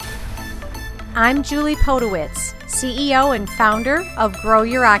I'm Julie Podewitz, CEO and founder of Grow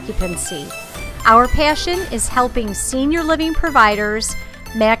Your Occupancy. Our passion is helping senior living providers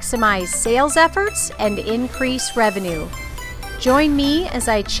maximize sales efforts and increase revenue. Join me as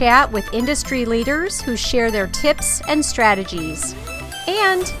I chat with industry leaders who share their tips and strategies.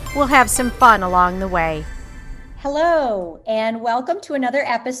 And we'll have some fun along the way. Hello, and welcome to another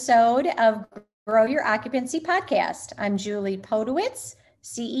episode of Grow Your Occupancy podcast. I'm Julie Podewitz,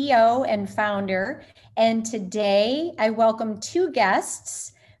 CEO and founder, and today I welcome two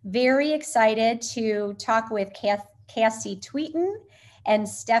guests. Very excited to talk with Cassie Tweten and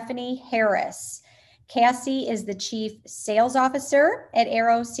Stephanie Harris. Cassie is the Chief Sales Officer at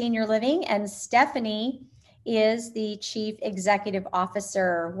Arrow Senior Living, and Stephanie is the Chief Executive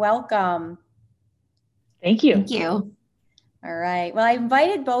Officer. Welcome. Thank you. Thank you. All right. Well, I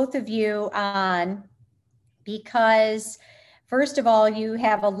invited both of you on because, first of all, you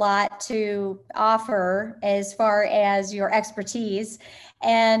have a lot to offer as far as your expertise,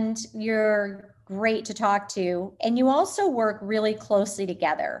 and you're great to talk to. And you also work really closely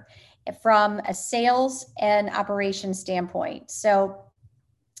together from a sales and operations standpoint. So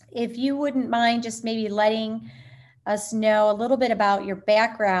if you wouldn't mind just maybe letting us know a little bit about your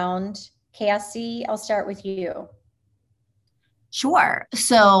background. Cassie, I'll start with you. Sure.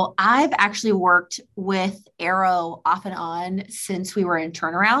 So I've actually worked with Arrow off and on since we were in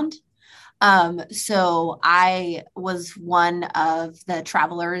turnaround. So I was one of the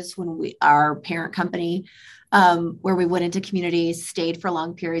travelers when our parent company, where we went into communities, stayed for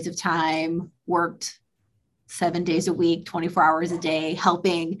long periods of time, worked 7 days a week, 24 hours a day,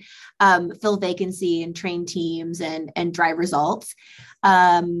 helping fill vacancy and train teams and drive results.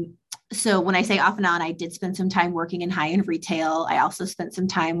 So when I say off and on, I did spend some time working in high-end retail. I also spent some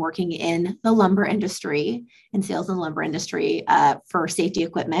time working in the lumber industry and sales in the lumber industry for safety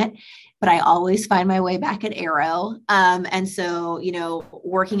equipment. But I always find my way back at Arrow. And so,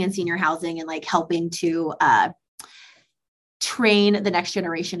 working in senior housing and like helping to train the next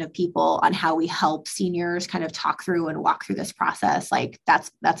generation of people on how we help seniors kind of talk through and walk through this process. Like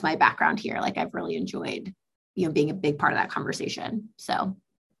that's my background here. Like I've really enjoyed, being a big part of that conversation. So.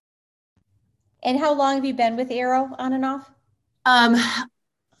 And how long have you been with Arrow on and off?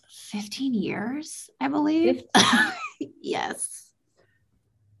 15 years, I believe. Yes.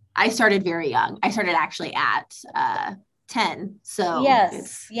 I started very young. I started actually at 10. So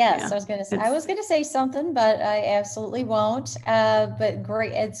yes. I was going to say something, but I absolutely won't. But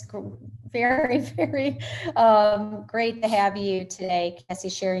great. It's very, very great to have you today, Cassie,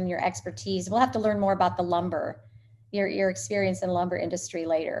 sharing your expertise. We'll have to learn more about the lumber, your experience in the lumber industry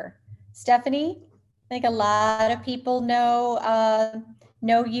later. Stephanie, I think a lot of people know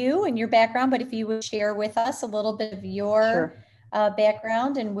you and your background, but if you would share with us a little bit of your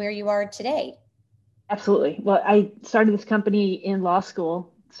background and where you are today. Absolutely. Well, I started this company in law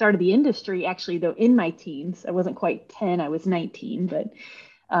school, started the industry actually, though, in my teens. I wasn't quite 10, I was 19, but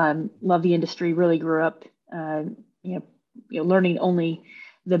love the industry, really grew up, learning only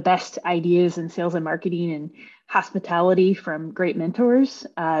the best ideas in sales and marketing and hospitality from great mentors.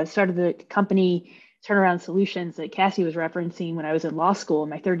 Started the company Turnaround Solutions that Cassie was referencing when I was in law school, in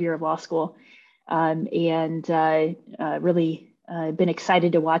my third year of law school, and really been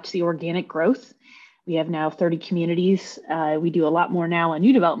excited to watch the organic growth. We have now 30 communities. We do a lot more now on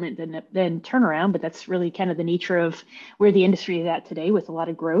new development than turnaround, but that's really kind of the nature of where the industry is at today, with a lot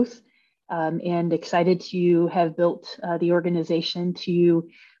of growth. And excited to have built the organization to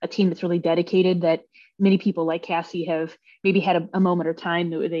a team that's really dedicated, that many people like Cassie have maybe had a moment or time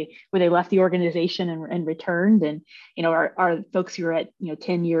where they left the organization and returned, and our folks who are at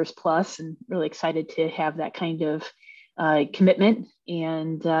 10 years plus, and really excited to have that kind of commitment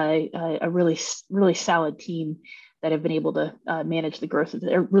and a really solid team that have been able to manage the growth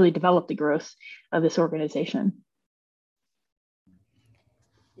really develop the growth of this organization.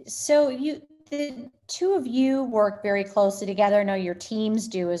 So the two of you work very closely together. I know your teams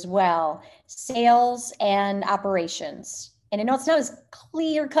do as well, sales and operations. And I know it's not as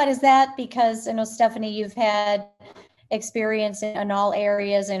clear cut as that, because I know, Stephanie, you've had experience in all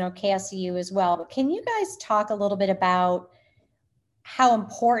areas. I know, Cassie, you as well. But can you guys talk a little bit about how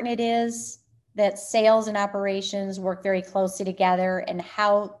important it is that sales and operations work very closely together, and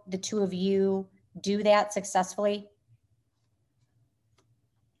how the two of you do that successfully?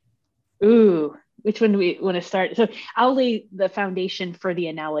 Ooh, which one do we want to start? So I'll lay the foundation for the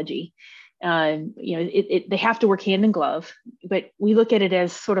analogy. They have to work hand in glove, but we look at it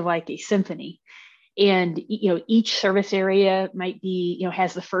as sort of like a symphony. And, each service area might be,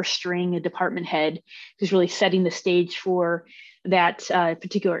 has the first string, a department head who's really setting the stage for that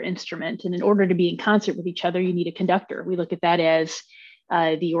particular instrument. And in order to be in concert with each other, you need a conductor. We look at that as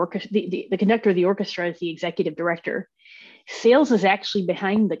the conductor of the orchestra is the executive director. Sales is actually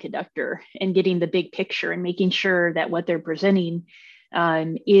behind the conductor and getting the big picture and making sure that what they're presenting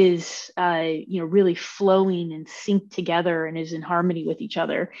is really flowing and synced together and is in harmony with each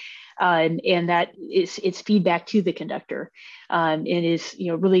other. And that is it's feedback to the conductor, and is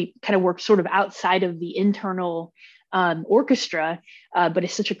really kind of works sort of outside of the internal orchestra, but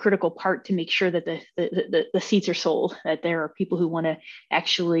it's such a critical part to make sure that the seats are sold, that there are people who want to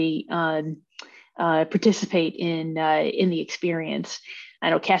actually participate in the experience.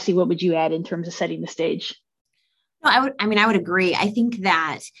 I know, Cassie, what would you add in terms of setting the stage? No, I would agree. I think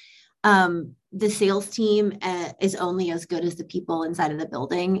that the sales team is only as good as the people inside of the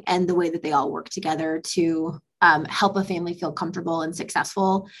building and the way that they all work together to help a family feel comfortable and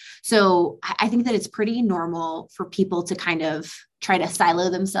successful. So I think that it's pretty normal for people to kind of try to silo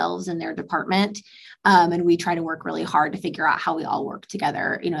themselves in their department. And we try to work really hard to figure out how we all work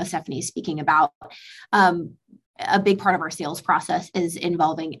together. As Stephanie's speaking about, a big part of our sales process is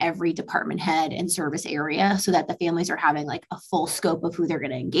involving every department head and service area so that the families are having like a full scope of who they're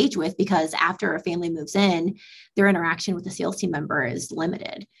going to engage with, because after a family moves in, their interaction with the sales team member is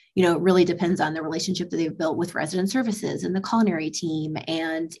limited. It really depends on the relationship that they've built with resident services and the culinary team.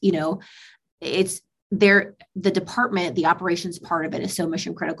 And, it's the department, the operations part of it is so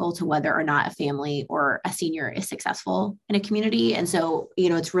mission critical to whether or not a family or a senior is successful in a community. And so,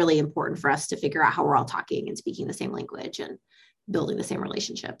 it's really important for us to figure out how we're all talking and speaking the same language and building the same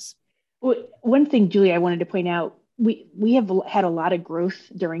relationships. Well, one thing, Julie, I wanted to point out, we have had a lot of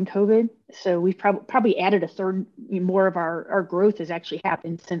growth during COVID. So we've probably added a third more of our growth has actually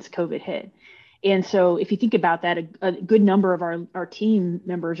happened since COVID hit. And so if you think about that, a good number of our team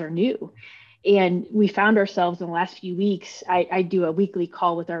members are new. And we found ourselves in the last few weeks, I do a weekly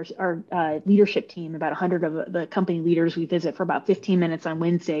call with our leadership team, about 100 of the company leaders we visit for about 15 minutes on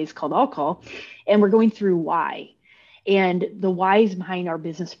Wednesdays, called All Call. And we're going through why. And the whys behind our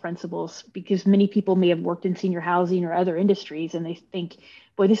business principles, because many people may have worked in senior housing or other industries, and they think,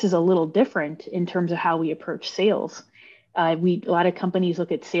 boy, this is a little different in terms of how we approach sales. A lot of companies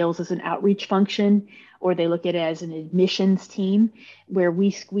look at sales as an outreach function, or they look at it as an admissions team, where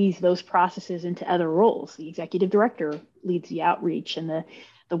we squeeze those processes into other roles. The executive director leads the outreach, and the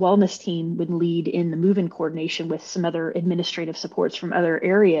wellness team would lead in the move-in coordination with some other administrative supports from other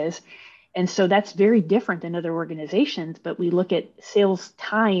areas. And so that's very different than other organizations, but we look at sales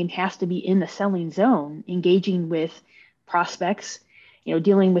time has to be in the selling zone, engaging with prospects,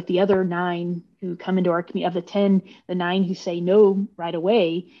 dealing with the other 9 who come into our community. Of the 10, the 9 who say no right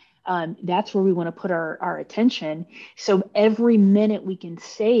away, that's where we want to put our attention. So every minute we can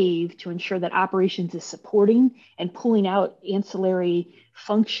save to ensure that operations is supporting and pulling out ancillary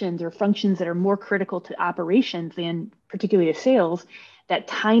functions or functions that are more critical to operations than particularly to sales, that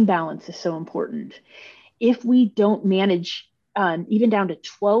time balance is so important. If we don't manage even down to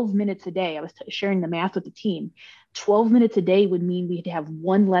 12 minutes a day, I was sharing the math with the team, 12 minutes a day would mean we'd have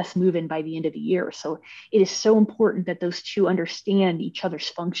 1 less move-in by the end of the year. So it is so important that those two understand each other's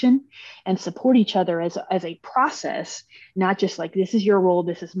function and support each other as a process, not just like, this is your role,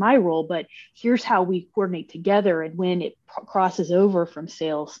 this is my role, but here's how we coordinate together and when it crosses over from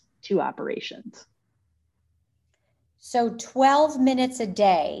sales to operations. So 12 minutes a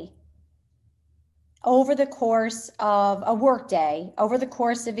day over the course of a workday, over the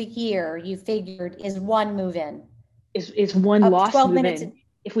course of a year, you figured is 1 move-in. Is 1 loss move-in.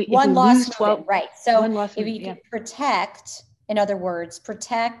 If we lose 12, right? So if you yeah. could protect, in other words,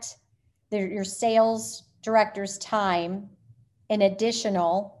 protect your sales director's time an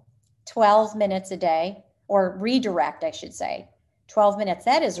additional 12 minutes a day, or redirect, I should say, 12 minutes.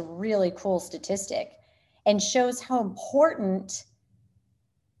 That is a really cool statistic and shows how important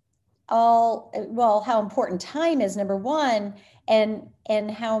how important time is, number one,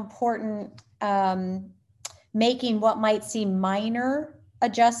 and how important making what might seem minor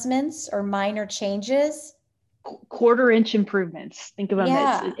adjustments or minor changes. Quarter-inch improvements. Think about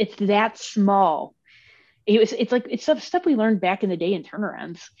that. It's that small. It's stuff we learned back in the day in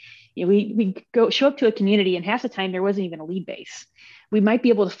turnarounds. We show up to a community, and half the time there wasn't even a lead base. We might be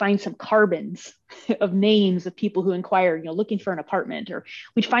able to find some carbons of names of people who inquire, looking for an apartment, or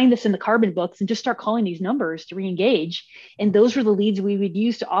we'd find this in the carbon books and just start calling these numbers to re-engage. And those were the leads we would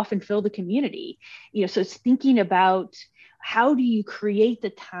use to often fill the community. So it's thinking about, how do you create the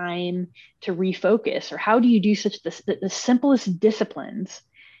time to refocus, or how do you do the simplest disciplines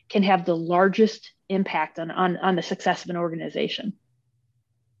can have the largest impact on the success of an organization.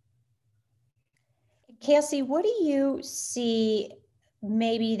 Cassie, what do you see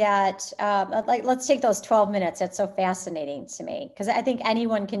maybe that, like, let's take those 12 minutes. That's so fascinating to me because I think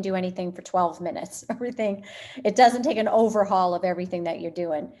anyone can do anything for 12 minutes. Everything, it doesn't take an overhaul of everything that you're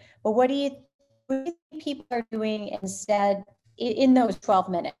doing. But what do you think people are doing instead in those 12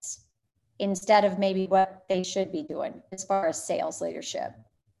 minutes, instead of maybe what they should be doing as far as sales leadership?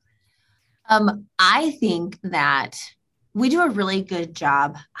 I think that we do a really good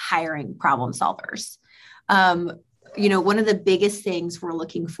job hiring problem solvers. One of the biggest things we're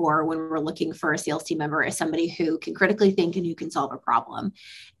looking for when we're looking for a sales team member is somebody who can critically think and who can solve a problem.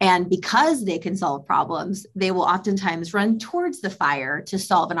 And because they can solve problems, they will oftentimes run towards the fire to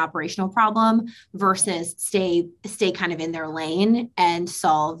solve an operational problem versus stay kind of in their lane and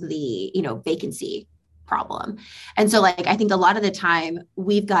solve the, vacancy problem. And so like, I think a lot of the time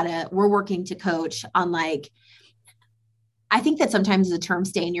we're working to coach on I think that sometimes the term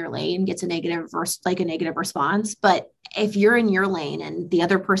stay in your lane gets a negative response. But if you're in your lane and the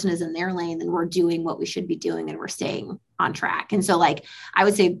other person is in their lane, then we're doing what we should be doing and we're staying on track. And so I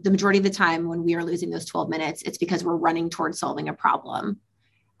would say the majority of the time when we are losing those 12 minutes, it's because we're running towards solving a problem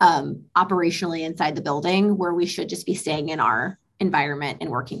operationally inside the building where we should just be staying in our environment and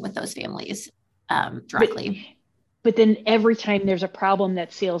working with those families directly. But then every time there's a problem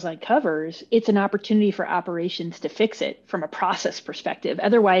that sales uncovers, it's an opportunity for operations to fix it from a process perspective.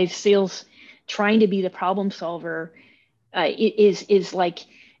 Otherwise, sales trying to be the problem solver is like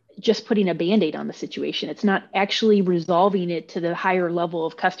just putting a Band-Aid on the situation. It's not actually resolving it to the higher level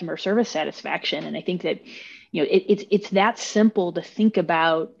of customer service satisfaction. And I think that, it's that simple to think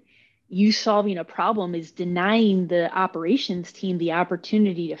about. You solving a problem is denying the operations team the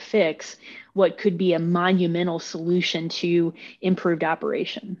opportunity to fix what could be a monumental solution to improved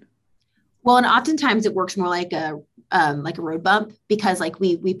operation. Well, and oftentimes it works more like a road bump because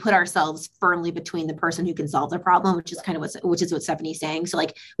we put ourselves firmly between the person who can solve the problem, which is what Stephanie's saying. So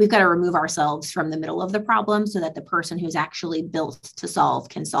we've got to remove ourselves from the middle of the problem so that the person who's actually built to solve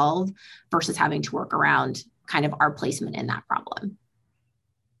can solve versus having to work around kind of our placement in that problem.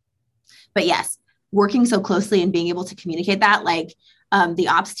 But yes, working so closely and being able to communicate that, the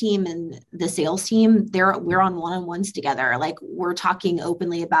ops team and the sales team, we're on one-on-ones together. We're talking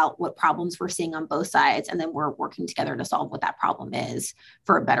openly about what problems we're seeing on both sides, and then we're working together to solve what that problem is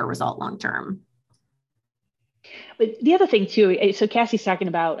for a better result long term. But the other thing too, so Cassie's talking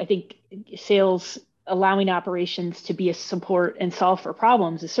about, I think sales allowing operations to be a support and solve for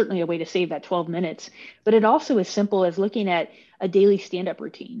problems is certainly a way to save that 12 minutes. But it also is simple as looking at a daily stand-up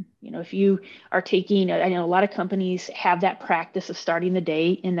routine. If you are taking, I know a lot of companies have that practice of starting the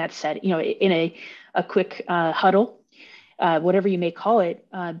day in that set, in a quick huddle, whatever you may call it.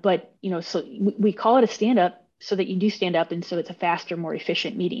 But, so we call it a stand-up so that you do stand up and so it's a faster, more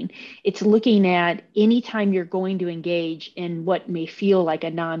efficient meeting. It's looking at anytime you're going to engage in what may feel like a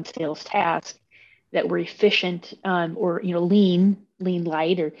non-sales task, that we're efficient or lean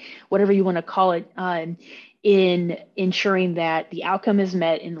light or whatever you want to call it, in ensuring that the outcome is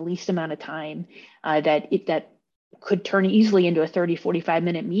met in the least amount of time, that could turn easily into a 30,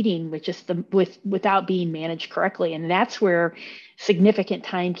 45-minute meeting without being managed correctly. And that's where significant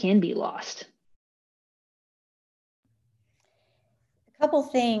time can be lost. A couple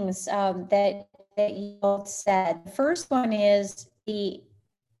things that you both said. The first one is the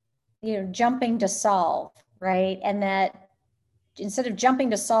jumping to solve, right? And that instead of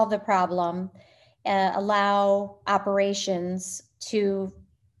jumping to solve the problem, allow operations to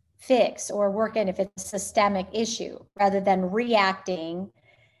fix or work in if it's a systemic issue rather than reacting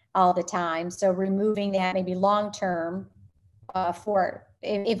all the time. So removing that maybe long-term for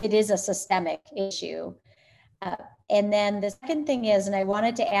if it is a systemic issue. And then the second thing is, and I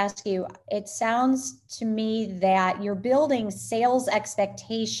wanted to ask you, it sounds to me that you're building sales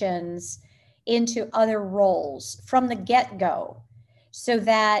expectations into other roles from the get-go so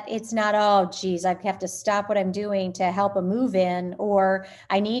that it's not, oh, geez, I have to stop what I'm doing to help a move in, or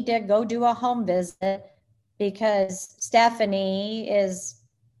I need to go do a home visit because Stephanie is,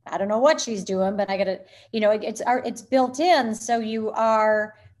 I don't know what she's doing, but I got to, it's built in. So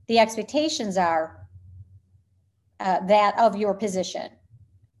the expectations are that of your position.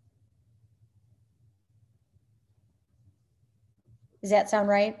 Does that sound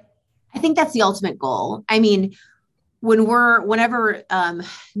right? I think that's the ultimate goal. I mean, whenever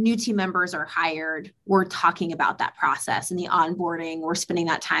new team members are hired, we're talking about that process and the onboarding. We're spending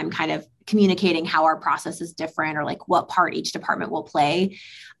that time kind of communicating how our process is different or what part each department will play.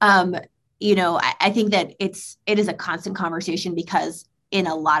 I think that it is a constant conversation because in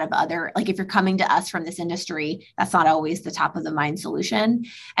a lot of other, like if you're coming to us from this industry, that's not always the top of the mind solution.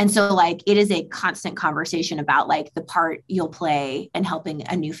 And so like it is a constant conversation about like the part you'll play in helping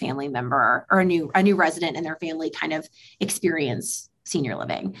a new family member or a new resident and their family kind of experience senior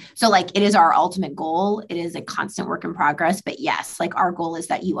living. So like it is our ultimate goal. It is a constant work in progress, but yes, like our goal is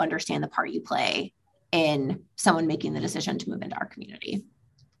that you understand the part you play in someone making the decision to move into our community.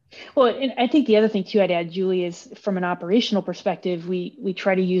 Well, and I think the other thing too I'd add, Julie, is from an operational perspective, we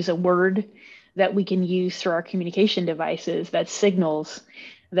try to use a word that we can use through our communication devices that signals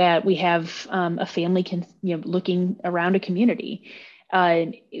that we have a family looking around a community. We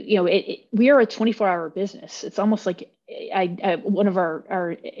are a 24-hour business. It's almost like one of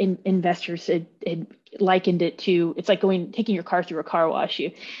our investors had likened it to, it's like taking your car through a car wash.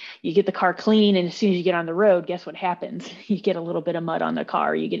 You get the car clean, and as soon as you get on the road, guess what happens? You get a little bit of mud on the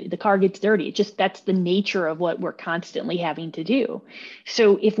car. The car gets dirty. That's the nature of what we're constantly having to do.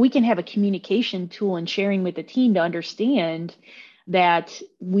 So if we can have a communication tool and sharing with the team to understand that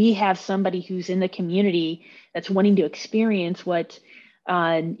we have somebody who's in the community that's wanting to experience what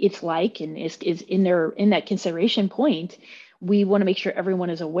it's like and is in that consideration point, we want to make sure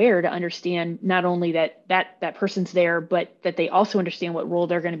everyone is aware to understand not only that person's there, but that they also understand what role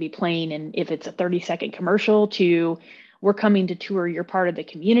they're going to be playing. And if it's a 30-second commercial to we're coming to tour your part of the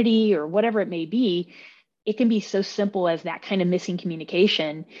community or whatever it may be, it can be so simple as that kind of missing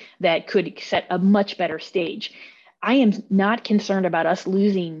communication that could set a much better stage. I am not concerned about us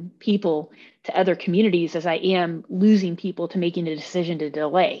losing people to other communities as I am losing people to making a decision to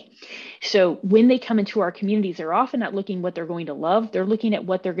delay. So when they come into our communities, they're often not looking what they're going to love. They're looking at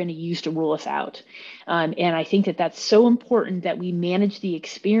what they're going to use to rule us out. And I think that that's so important that we manage the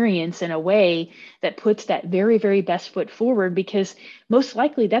experience in a way that puts that very, very best foot forward, because most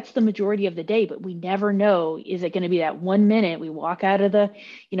likely that's the majority of the day, but we never know, is it going to be that 1 minute we walk out of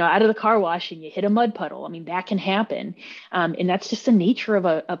the car wash and you hit a mud puddle? I mean, that can happen. And that's just the nature of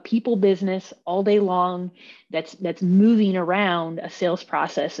a people business all day long that's moving around a sales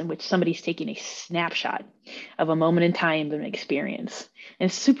process in which somebody's taking a snapshot of a moment in time of an experience. And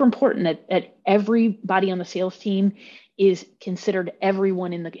it's super important that everybody on the sales team is considered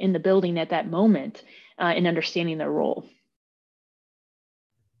everyone in the building at that moment in understanding their role.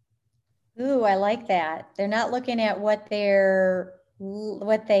 Ooh, I like that. They're not looking at what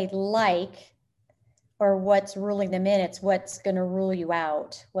they like or what's ruling them in. It's what's going to rule you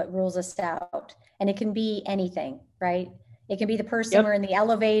out, what rules us out. And it can be anything, right? It can be the person we're in the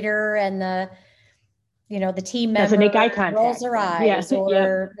elevator and the team member doesn't make eye contact, rolls their eyes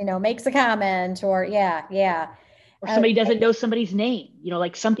or, makes a comment or Or somebody doesn't know somebody's name,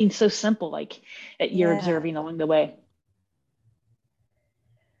 like something so simple like that you're observing along the way.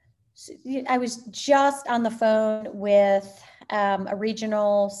 I was just on the phone with a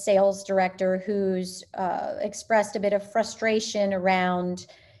regional sales director who's expressed a bit of frustration around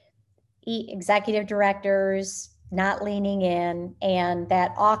executive directors not leaning in and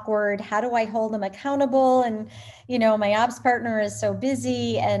that awkward, how do I hold them accountable? And, my ops partner is so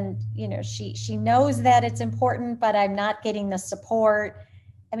busy and, she knows that it's important, but I'm not getting the support.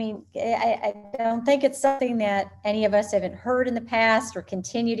 I mean, I don't think it's something that any of us haven't heard in the past or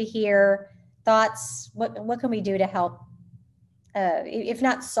continue to hear. Thoughts, what can we do to help, if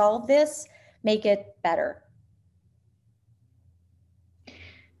not solve this, make it better?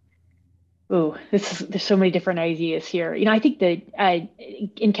 Oh, there's so many different ideas here. I think that,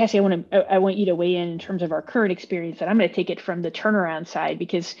 and Cassie, I want you to weigh in terms of our current experience, and I'm going to take it from the turnaround side,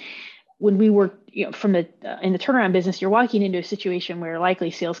 because when we work, in the turnaround business, you're walking into a situation where likely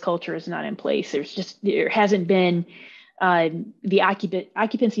sales culture is not in place. There hasn't been the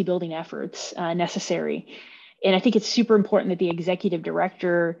occupancy building efforts necessary. And I think it's super important that the executive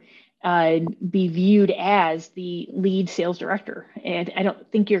director be viewed as the lead sales director. And I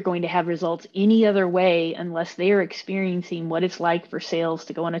don't think you're going to have results any other way unless they're experiencing what it's like for sales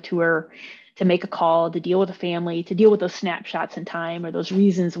to go on a tour, to make a call, to deal with a family, to deal with those snapshots in time or those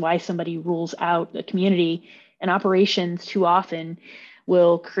reasons why somebody rules out the community. And operations too often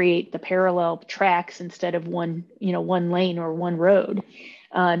will create the parallel tracks instead of one lane or one road.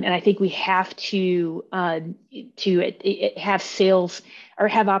 And I think we have to have sales or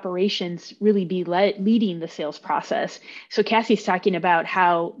have operations really be leading the sales process. So Cassie's talking about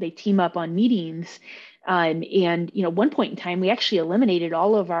how they team up on meetings. And, at one point in time, we actually eliminated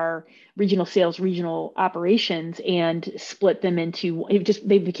all of our regional sales, regional operations, and split them into,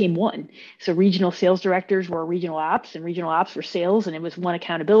 they became one. So regional sales directors were regional ops and regional ops were sales, and it was one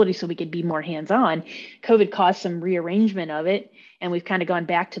accountability so we could be more hands-on. COVID caused some rearrangement of it, and we've kind of gone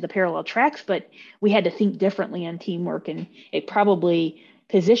back to the parallel tracks, but we had to think differently on teamwork, and it probably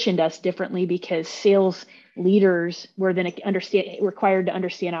positioned us differently because sales leaders were then required to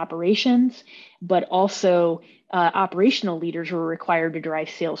understand operations, but also operational leaders were required to drive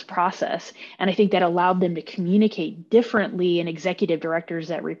sales process. And I think that allowed them to communicate differently in executive directors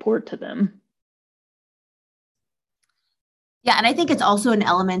that report to them. Yeah. And I think it's also an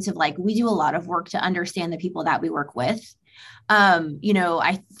element of like, we do a lot of work to understand the people that we work with. From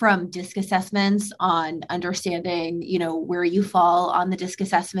DISC assessments on understanding, where you fall on the DISC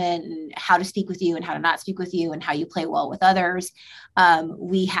assessment and how to speak with you and how to not speak with you and how you play well with others.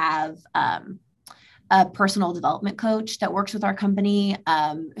 We have a personal development coach that works with our company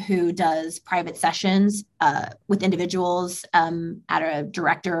who does private sessions with individuals at a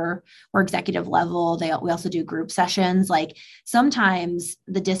director or executive level. We also do group sessions. Like sometimes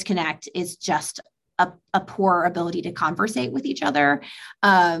the disconnect is just a poor ability to conversate with each other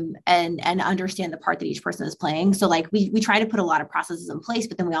and understand the part that each person is playing. So like we try to put a lot of processes in place,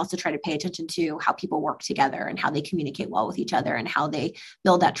 but then we also try to pay attention to how people work together and how they communicate well with each other and how they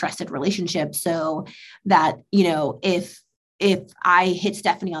build that trusted relationship so that, if I hit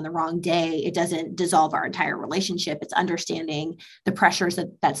Stephanie on the wrong day, it doesn't dissolve our entire relationship. It's understanding the pressures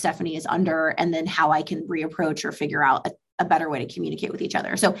that Stephanie is under and then how I can reapproach or figure out a better way to communicate with each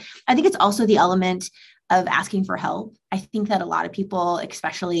other. So I think it's also the element of asking for help. I think that a lot of people,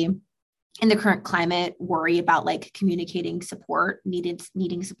 especially in the current climate, worry about like communicating support,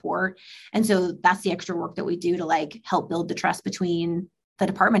 needing support. And so that's the extra work that we do to like help build the trust between the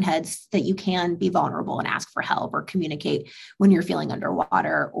department heads that you can be vulnerable and ask for help or communicate when you're feeling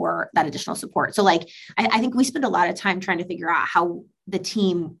underwater or that additional support. So like, I think we spend a lot of time trying to figure out how the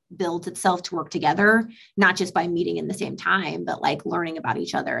team builds itself to work together, not just by meeting in the same time, but like learning about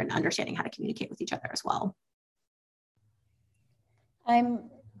each other and understanding how to communicate with each other as well. I'm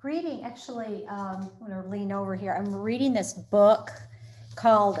reading, actually, I'm going to lean over here. I'm reading this book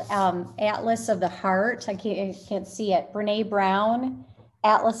called Atlas of the Heart. I can't see it. Brene Brown,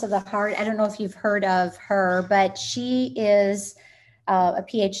 Atlas of the Heart. I don't know if you've heard of her, but she is a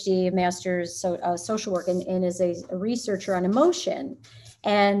PhD, a master's social work, and is a researcher on emotion.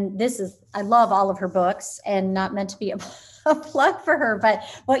 And I love all of her books, and not meant to be a plug for her, but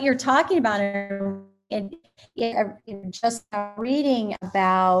what you're talking about, and just reading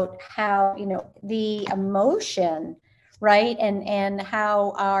about how, the emotion, right? And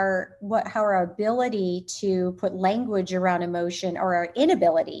how our ability to put language around emotion, or our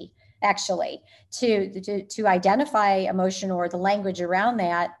inability actually to identify emotion or the language around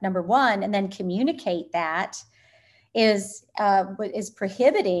that, number one, and then communicate that is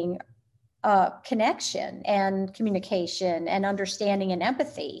prohibiting connection and communication and understanding and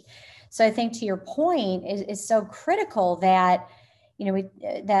empathy. So I think to your point is so critical that,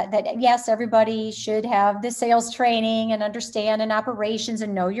 that yes, everybody should have the sales training and understand and operations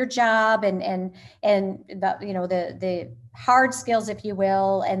and know your job and the hard skills, if you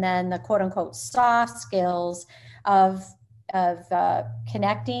will, and then the quote unquote soft skills of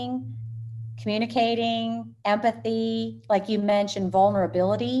connecting, communicating, empathy, like you mentioned,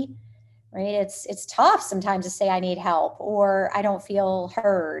 vulnerability, right? It's tough sometimes to say I need help, or I don't feel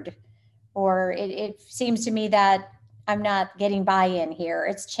heard, or it seems to me that I'm not getting buy-in here.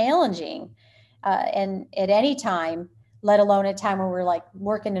 It's challenging. And at any time, let alone a time where we're like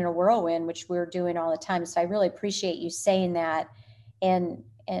working in a whirlwind, which we're doing all the time. So I really appreciate you saying that. And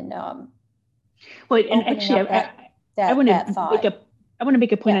actually, I want to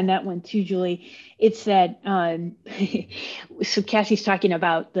make a point on that one too, Julie. It's that, so Cassie's talking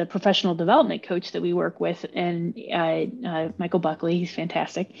about the professional development coach that we work with, and Michael Buckley, he's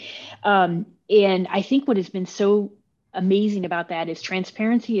fantastic. And I think what has been so amazing about that is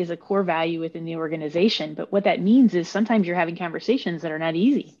transparency is a core value within the organization. But what that means is sometimes you're having conversations that are not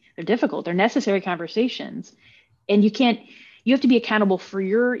easy. They're difficult. They're necessary conversations. And you have to be accountable for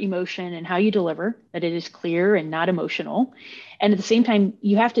your emotion and how you deliver, that it is clear and not emotional. And at the same time,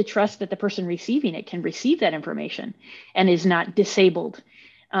 you have to trust that the person receiving it can receive that information and is not disabled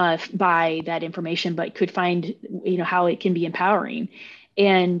by that information, but could find, how it can be empowering.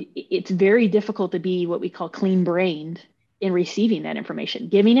 And it's very difficult to be what we call clean-brained in receiving that information,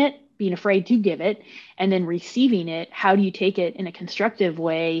 giving it, being afraid to give it, and then receiving it. How do you take it in a constructive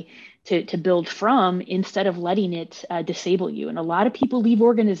way to build from, instead of letting it disable you? And a lot of people leave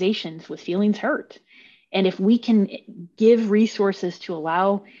organizations with feelings hurt. And if we can give resources to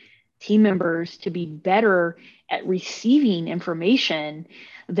allow team members to be better at receiving information,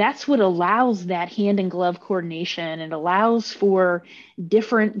 that's what allows that hand in glove coordination and allows for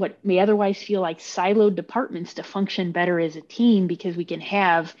different, what may otherwise feel like siloed departments to function better as a team, because we can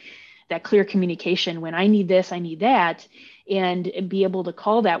have that clear communication when I need this, I need that, and be able to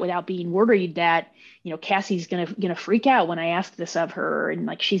call that without being worried that, Cassie's gonna freak out when I ask this of her, and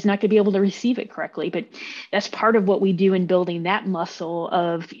like she's not gonna be able to receive it correctly. But that's part of what we do in building that muscle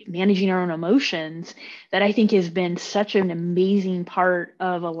of managing our own emotions, that I think has been such an amazing part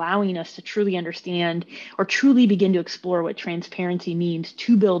of allowing us to truly understand or truly begin to explore what transparency means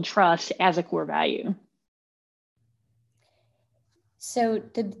to build trust as a core value. So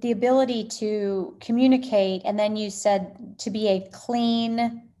the ability to communicate, and then you said to be a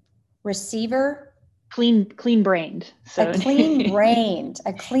clean receiver. Clean brained. So a clean brained.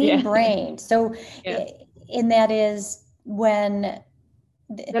 So, yeah. And that is when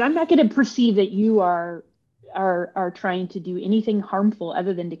that I'm not going to perceive that you are trying to do anything harmful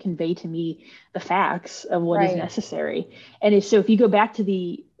other than to convey to me the facts of what is necessary. And so if you go back to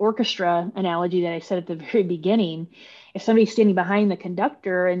the orchestra analogy that I said at the very beginning, if somebody's standing behind the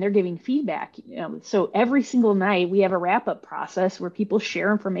conductor and they're giving feedback, so every single night we have a wrap-up process where people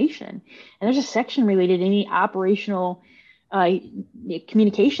share information, and there's a section related to any operational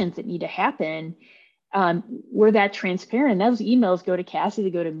communications that need to happen. We're that transparent. Those emails go to Cassie,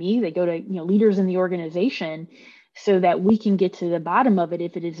 they go to me, they go to leaders in the organization, so that we can get to the bottom of it.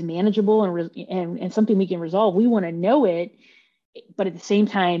 If it is manageable and something we can resolve, we want to know it. But at the same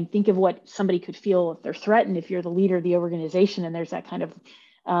time, think of what somebody could feel if they're threatened, if you're the leader of the organization and there's that kind of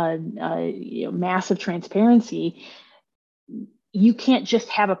massive transparency. You can't just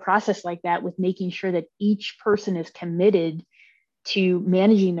have a process like that with making sure that each person is committed to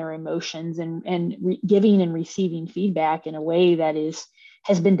managing their emotions and giving and receiving feedback in a way that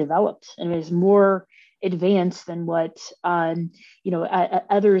has been developed and is more advanced than what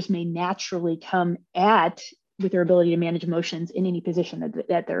others may naturally come at with their ability to manage emotions in any position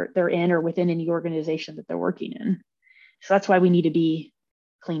that they're in or within any organization that they're working in. So that's why we need to be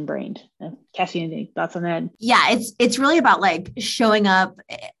clean brained. Cassie, any thoughts on that? Yeah, it's really about like showing up.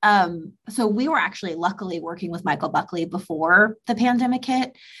 So we were actually luckily working with Michael Buckley before the pandemic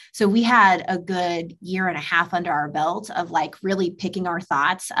hit. So we had a good year and a half under our belt of like really picking our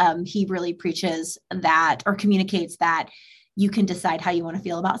thoughts. He really preaches that, or communicates that you can decide how you want to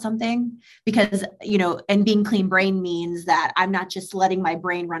feel about something, because, and being clean brain means that I'm not just letting my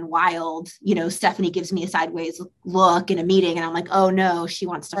brain run wild. Stephanie gives me a sideways look in a meeting and I'm like, oh no, she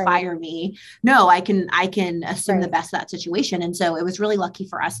wants to fire me. No, I can assume the best of that situation. And so it was really lucky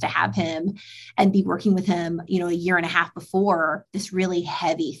for us to have him and be working with him, a year and a half before this really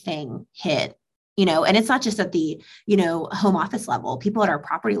heavy thing hit. And it's not just at the, home office level. People at our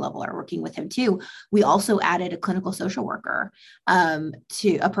property level are working with him too. We also added a clinical social worker,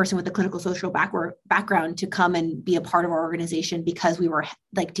 to a person with a clinical social background to come and be a part of our organization, because we were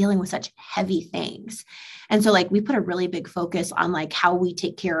like dealing with such heavy things. And so like we put a really big focus on like how we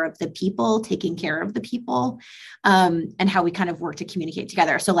take care of the people, taking care of the people, and how we kind of work to communicate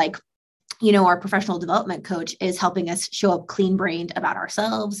together. So like, our professional development coach is helping us show up clean brained about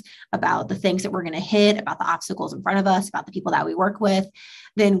ourselves, about the things that we're going to hit, about the obstacles in front of us, about the people that we work with.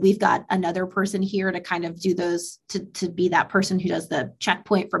 Then we've got another person here to kind of do those, to be that person who does the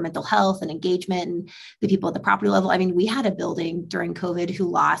checkpoint for mental health and engagement and the people at the property level. I mean, we had a building during COVID who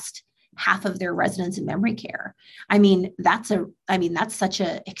lost half of their residents in memory care. I mean, that's such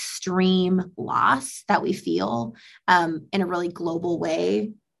an extreme loss that we feel in a really global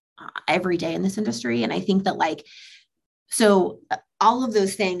way every day in this industry. And I think that so all of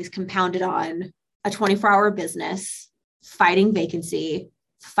those things compounded on a 24-hour business, fighting vacancy,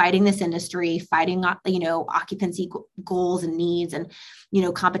 fighting this industry, fighting, occupancy goals and needs and,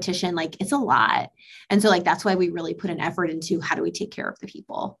 competition, it's a lot. And so that's why we really put an effort into how do we take care of the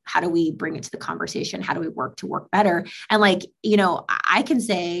people? How do we bring it to the conversation? How do we work better? And I can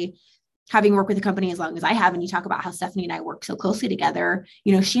say, having worked with the company as long as I have, and you talk about how Stephanie and I work so closely together,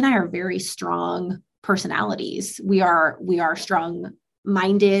 she and I are very strong personalities. We are strong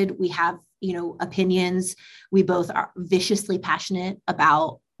minded. We have, opinions. We both are viciously passionate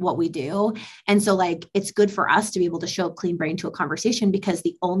about what we do. And so it's good for us to be able to show up clean brain to a conversation, because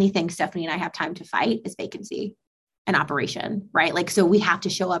the only thing Stephanie and I have time to fight is vacancy and operation, right? So we have to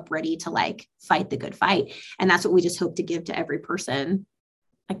show up ready to fight the good fight. And that's what we just hope to give to every person.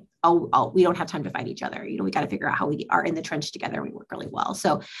 We don't have time to fight each other. We got to figure out how we are in the trench together and we work really well.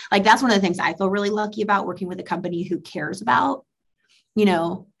 So that's one of the things I feel really lucky about, working with a company who cares about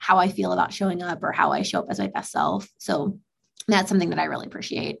how I feel about showing up or how I show up as my best self. So that's something that I really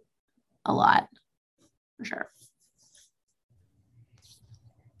appreciate a lot, for sure.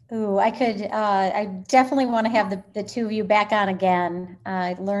 Ooh, I definitely want to have the two of you back on again.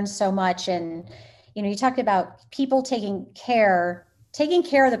 I learned so much. And, you talked about people taking care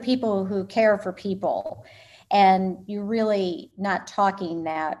of the people who care for people. And you're really not talking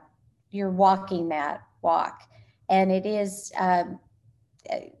that, you're walking that walk. And it is,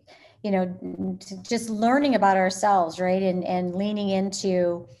 just learning about ourselves, right? And leaning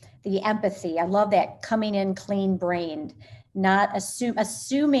into the empathy. I love that, coming in clean brained, not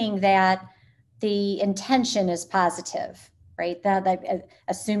assuming that the intention is positive, right? That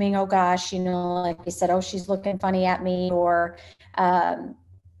assuming, oh gosh, like you said, oh, she's looking funny at me, or they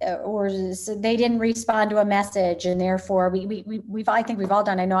didn't respond to a message, and therefore we've I think we've all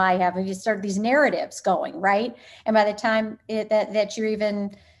done. I know I have. You start these narratives going, right? And by the time that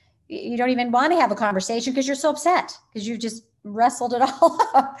you don't even want to have a conversation because you're so upset because you just wrestled it all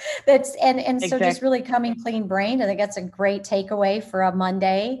up. So just really coming clean brained. I think that's a great takeaway for a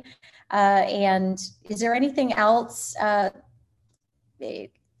Monday. And is there anything else?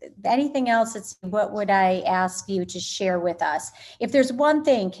 What would I ask you to share with us? If there's one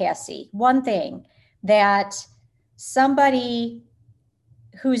thing, Cassie, one thing that somebody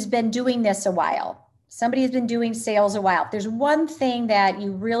who's been doing this a while, somebody who's been doing sales a while, if there's one thing that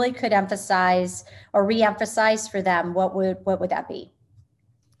you really could emphasize or re-emphasize for them, what would that be?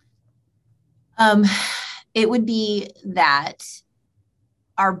 It would be that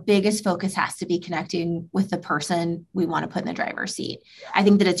our biggest focus has to be connecting with the person we want to put in the driver's seat. I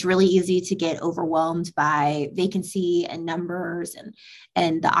think that it's really easy to get overwhelmed by vacancy and numbers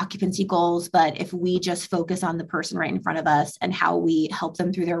and the occupancy goals. But if we just focus on the person right in front of us and how we help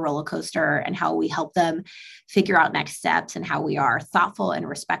them through their roller coaster and how we help them figure out next steps and how we are thoughtful and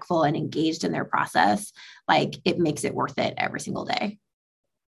respectful and engaged in their process, like, it makes it worth it every single day.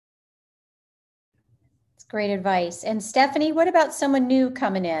 Great advice. And Stephanie, what about someone new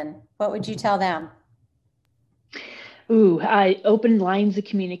coming in? What would you tell them? Open lines of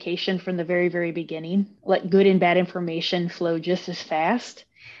communication from the very, very beginning. Let good and bad information flow just as fast.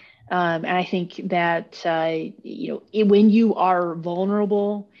 And I think that, when you are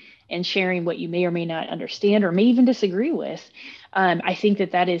vulnerable and sharing what you may or may not understand or may even disagree with, I think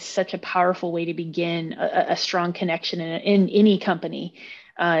that is such a powerful way to begin a strong connection in any company.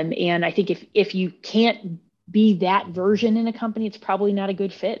 And I think if you can't be that version in a company, it's probably not a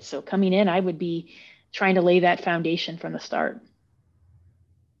good fit. So coming in, I would be trying to lay that foundation from the start.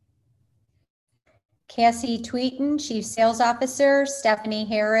 Cassie Tweten, Chief Sales Officer, Stephanie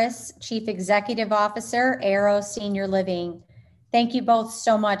Harris, Chief Executive Officer, Arrow Senior Living. Thank you both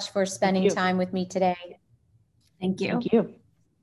so much for spending time with me today. Thank you. Thank you.